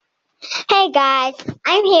Hey guys,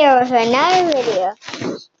 I'm here with another video.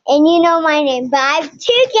 And you know my name, but I have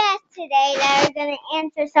two guests today that are going to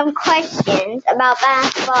answer some questions about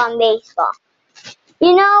basketball and baseball.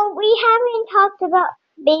 You know, we haven't talked about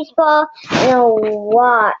baseball in a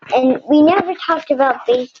while, and we never talked about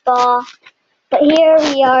baseball, but here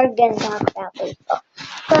we are going to talk about baseball.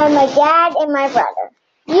 So my dad and my brother.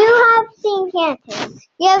 You have seen Canton.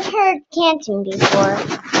 You have heard Canton before.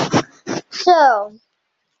 So,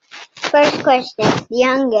 first question, the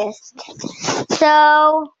youngest.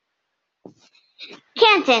 So,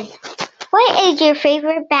 Canton, what is your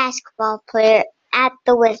favorite basketball player at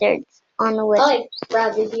the Wizards? On the Wizards. I like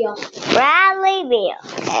Bradley Beal. Bradley Beal.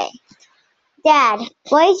 Okay. Dad,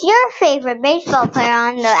 what is your favorite baseball player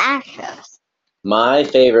on the Astros? My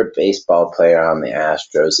favorite baseball player on the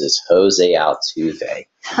Astros is Jose Altuve.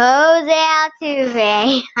 Jose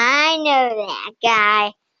Altuve. I know that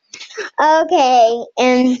guy. Okay,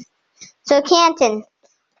 and so Canton,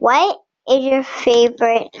 what is your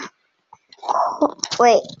favorite?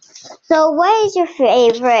 Wait. So what is your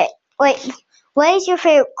favorite? What is your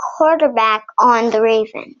favorite quarterback on the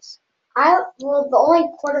Ravens? The only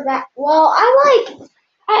quarterback.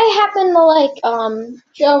 I happen to like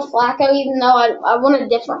Joe Flacco, even though I want a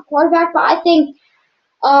different quarterback. But I think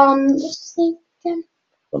what's his name again?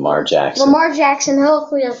 Lamar Jackson. Lamar Jackson. He'll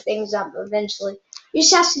clear things up eventually. You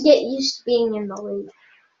just have to get used to being in the league.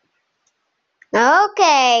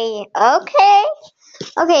 Okay,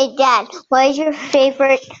 Dad. What is your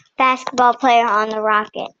favorite basketball player on the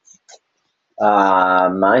Rockets?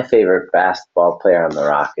 My favorite basketball player on the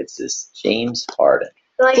Rockets is James Harden.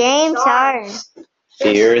 James Harden.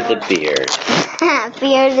 Fear the beard.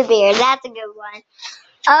 Fear the beard. That's a good one.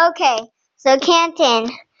 Okay, so Canton,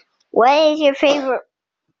 what is your favorite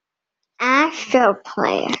Astro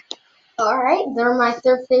player? All right, they're my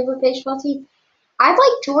third favorite baseball team. I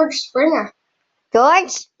like George Springer. George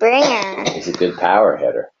Springer. He's a good power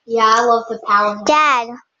hitter. Yeah, I love the power. Dad,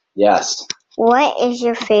 Yes. what is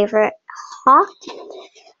your favorite hockey?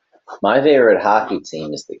 My favorite hockey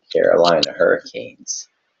team is the Carolina Hurricanes.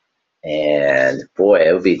 And boy,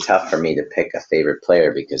 it would be tough for me to pick a favorite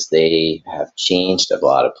player because they have changed a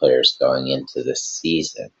lot of players going into this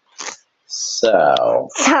season. So,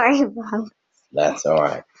 Sorry, Bob. that's all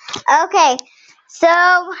right. Okay,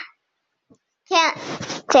 so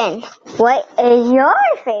Canton, what is your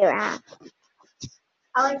favorite hockey?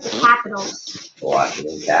 I like the Capitals. The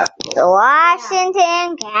Washington Capitals. The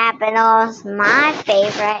Washington Capitals, my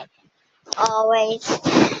favorite, always.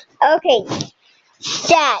 Okay,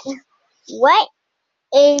 Dad, what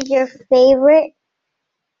is your favorite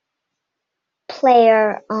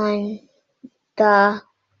player on the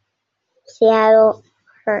Seattle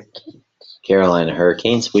Hurricanes? Carolina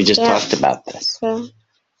Hurricanes. We just talked about this. Yeah.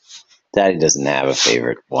 Daddy doesn't have a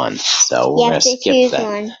favorite one, so You we're have going to to skip choose that.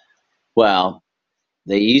 one. Well,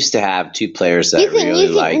 they used to have two players that I really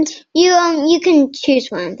liked, You can choose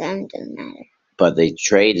one of them. Doesn't matter. but they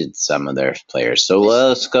traded some of their players. So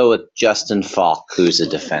let's go with Justin Falk, who's a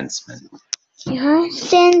defenseman.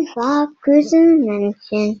 Justin Falk, who's in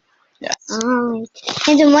mention. Yes. Alright.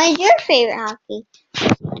 And then what is your favorite hockey?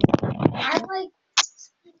 I like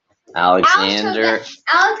Alexander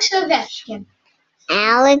Alex Ovechkin.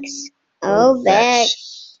 Alex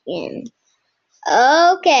Ovechkin.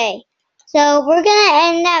 Okay. So we're gonna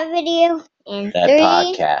end that video in that 3.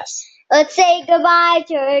 podcast. Let's say goodbye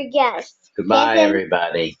to our guests. Goodbye, Canton.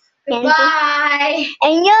 everybody. Goodbye.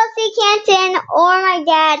 And you'll see Canton or my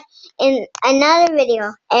dad in another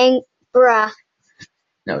video. And bruh.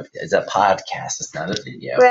 No, it's a podcast. It's not a video.